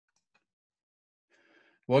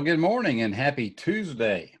Well, good morning and happy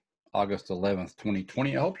Tuesday, August 11th,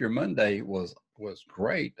 2020. I hope your Monday was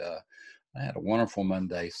great. I had a wonderful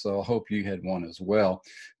Monday, so I hope you had one as well.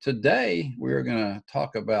 Today, we're going to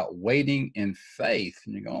talk about waiting in faith.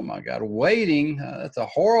 And you go, oh my God, waiting, that's a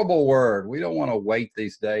horrible word. We don't want to wait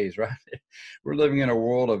these days, right? We're living in a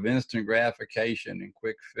world of instant gratification and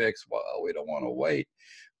quick fix. Well, we don't want to wait.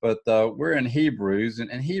 But we're in Hebrews, and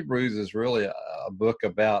Hebrews is really a book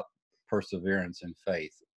about perseverance and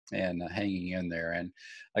faith and hanging in there. And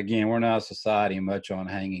again, we're not a society much on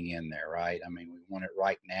hanging in there, right? I mean, we want it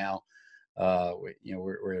right now.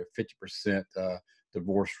 We're at 50%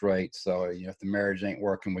 divorce rate. So, if the marriage ain't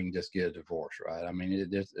working, we can just get a divorce, right? I mean,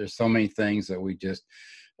 there's so many things that we just,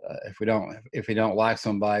 if we don't like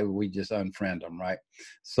somebody, we just unfriend them, right?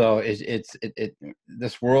 So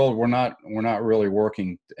this world, we're not really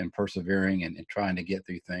working and persevering and trying to get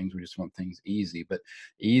through things. We just want things easy, but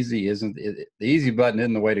easy isn't it, the easy button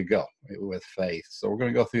isn't the way to go with faith. So we're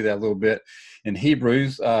going to go through that a little bit in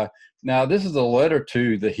Hebrews. Now, this is a letter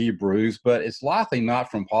to the Hebrews, but it's likely not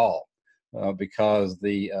from Paul because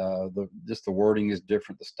the wording is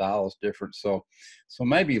different, the style is different. So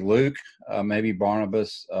maybe Luke, maybe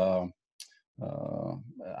Barnabas,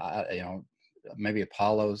 maybe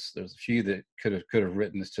Apollos. There's a few that could have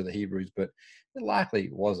written this to the Hebrews, but it likely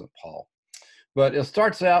wasn't Paul. But it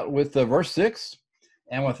starts out with verse 6,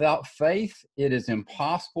 and without faith it is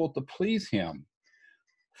impossible to please him.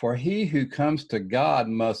 For he who comes to God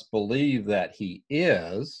must believe that he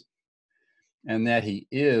is, and that he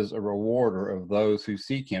is a rewarder of those who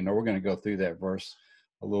seek him. Now, we're going to go through that verse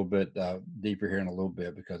a little bit deeper here in a little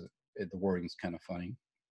bit because the wording is kind of funny.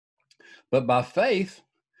 But by faith,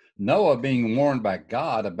 Noah, being warned by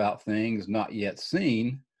God about things not yet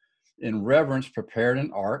seen, in reverence prepared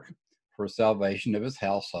an ark for salvation of his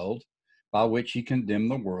household, by which he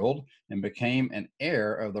condemned the world and became an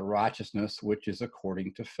heir of the righteousness which is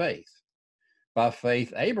according to faith. By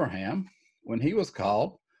faith, Abraham, when he was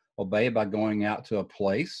called, obeyed by going out to a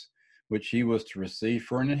place which he was to receive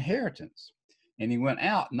for an inheritance. And he went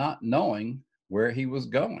out not knowing where he was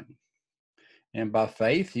going. And by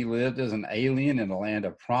faith, he lived as an alien in a land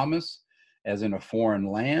of promise, as in a foreign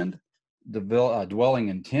land, dwelling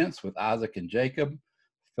in tents with Isaac and Jacob,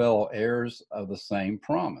 fellow heirs of the same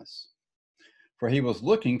promise. For he was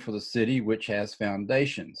looking for the city which has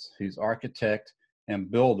foundations, whose architect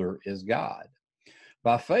and builder is God.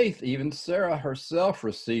 By faith, even Sarah herself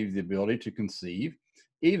received the ability to conceive,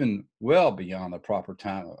 even well beyond the proper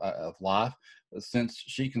time of life, since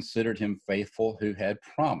she considered him faithful who had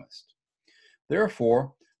promised.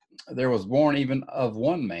 Therefore, there was born even of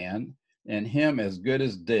one man, and him as good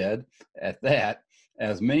as dead, at that,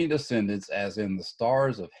 as many descendants as in the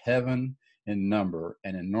stars of heaven in number,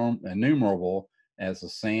 and innumerable as the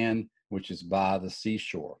sand which is by the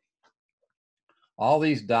seashore. All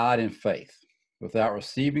these died in faith, without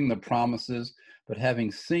receiving the promises, but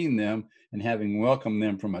having seen them and having welcomed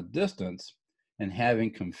them from a distance, and having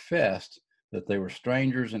confessed that they were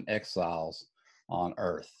strangers and exiles on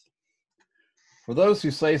earth. For those who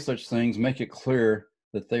say such things make it clear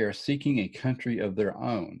that they are seeking a country of their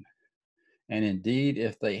own. And indeed,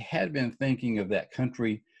 if they had been thinking of that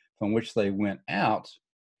country from which they went out,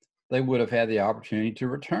 they would have had the opportunity to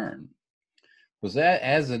return. But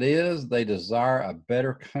as it is, they desire a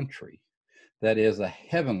better country, that is, a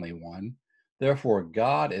heavenly one. Therefore,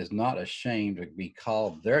 God is not ashamed to be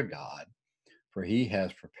called their God, for he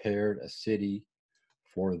has prepared a city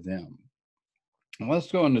for them. And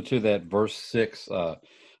let's go into that verse 6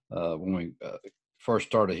 when we first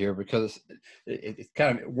started here, because it's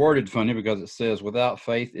kind of worded funny, because it says, without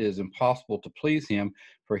faith it is impossible to please him,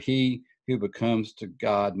 for he who becomes to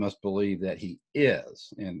God must believe that he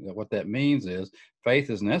is. And what that means is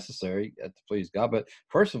faith is necessary to please God. But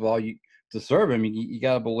first of all, to serve him, you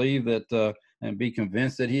got to believe that and be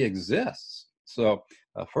convinced that he exists. So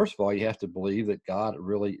first of all, you have to believe that God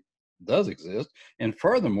really does exist. And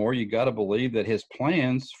furthermore, you got to believe that his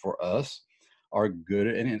plans for us are good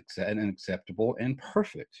and acceptable and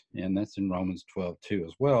perfect. And that's in Romans 12:2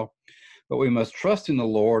 as well. But we must trust in the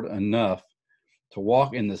Lord enough to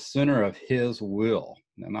walk in the center of his will.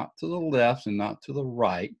 Now, not to the left and not to the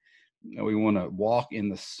right. We want to walk in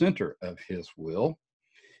the center of his will,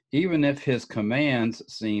 even if his commands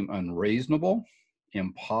seem unreasonable,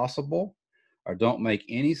 impossible, or don't make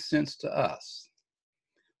any sense to us.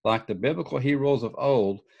 Like the biblical heroes of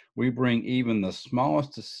old, we bring even the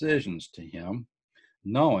smallest decisions to him,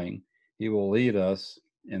 knowing he will lead us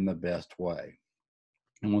in the best way.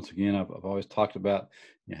 And once again, I've always talked about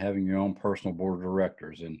having your own personal board of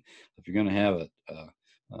directors. And if you're going to have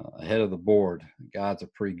ahead of the board. God's a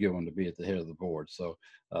pretty good one to be at the head of the board. So,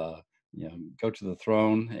 go to the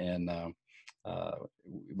throne and uh,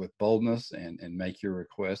 with boldness and make your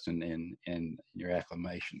request and your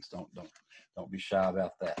acclamations. Don't be shy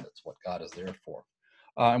about that. That's what God is there for.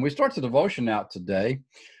 And we start the devotion out today.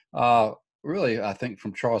 Uh, Really, I think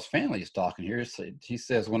from Charles Family he's talking here. He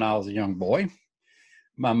says, when I was a young boy,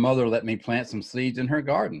 my mother let me plant some seeds in her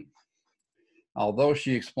garden. Although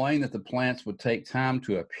she explained that the plants would take time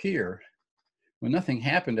to appear, when nothing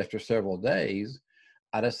happened after several days,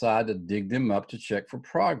 I decided to dig them up to check for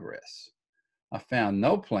progress. I found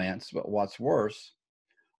no plants, but what's worse,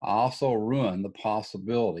 I also ruined the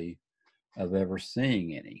possibility of ever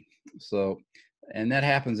seeing any. So, and that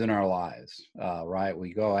happens in our lives, right?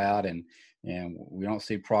 We go out and we don't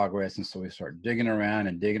see progress, and so we start digging around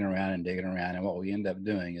and digging around and digging around, and what we end up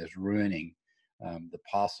doing is ruining the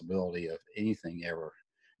possibility of anything ever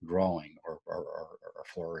growing or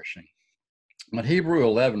flourishing. But Hebrew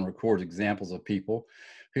 11 records examples of people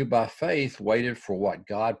who by faith waited for what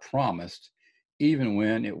God promised, even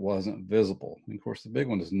when it wasn't visible. And of course, the big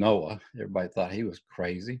one is Noah. Everybody thought he was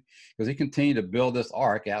crazy because he continued to build this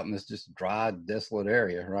ark out in this just dry, desolate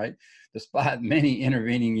area, right? Despite many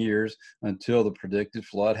intervening years until the predicted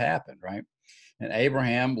flood happened, right? And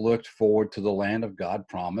Abraham looked forward to the land of God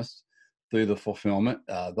promised through the fulfillment,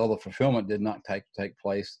 though the fulfillment did not take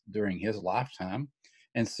place during his lifetime.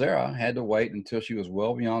 And Sarah had to wait until she was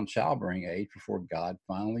well beyond childbearing age before God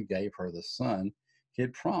finally gave her the son he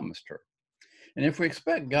had promised her. And if we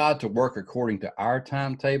expect God to work according to our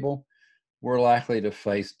timetable, we're likely to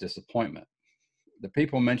face disappointment. The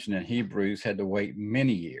people mentioned in Hebrews had to wait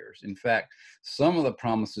many years. In fact, some of the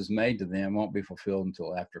promises made to them won't be fulfilled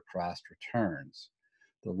until after Christ returns.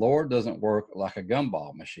 The Lord doesn't work like a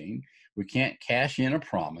gumball machine. We can't cash in a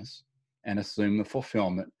promise and assume the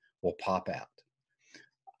fulfillment will pop out.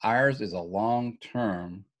 Ours is a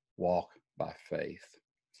long-term walk by faith.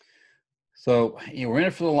 So we're in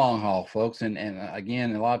it for the long haul, folks. And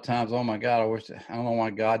again, a lot of times, oh my God, I don't know why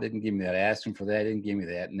God didn't give me that. I asked him for that, didn't give me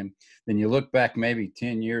that. And then you look back maybe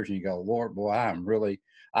 10 years and you go, Lord, boy,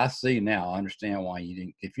 I see now, I understand why you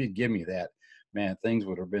didn't. If you'd give me that, man, things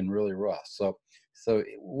would have been really rough. So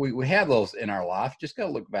we have those in our life. Just got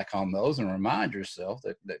to look back on those and remind yourself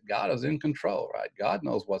that God is in control, right? God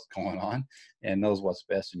knows what's going on and knows what's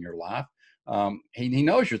best in your life. He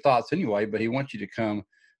knows your thoughts anyway, but he wants you to come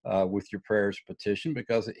with your prayers petition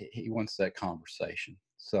because he wants that conversation.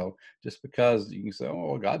 So just because you can say,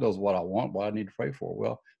 oh, God knows what I want, what I need to pray for.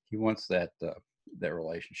 Well, he wants that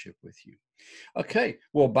relationship with you. Okay.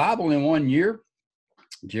 Well, Bible in 1 year,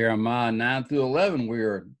 Jeremiah 9 through 11,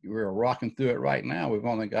 we're rocking through it right now. We've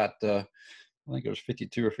only got, I think there's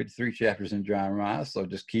 52 or 53 chapters in Jeremiah. So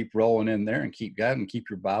just keep rolling in there and keep going and keep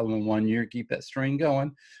your Bible in 1 year. Keep that string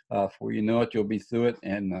going. Before you know it, you'll be through it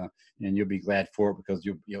and you'll be glad for it because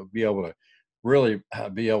you'll be able to really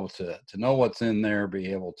be able to know what's in there,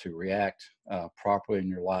 be able to react properly in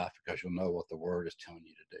your life because you'll know what the Word is telling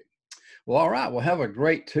you to do. Well, all right. Well, have a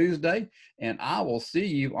great Tuesday, and I will see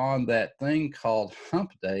you on that thing called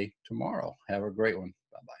Hump Day tomorrow. Have a great one.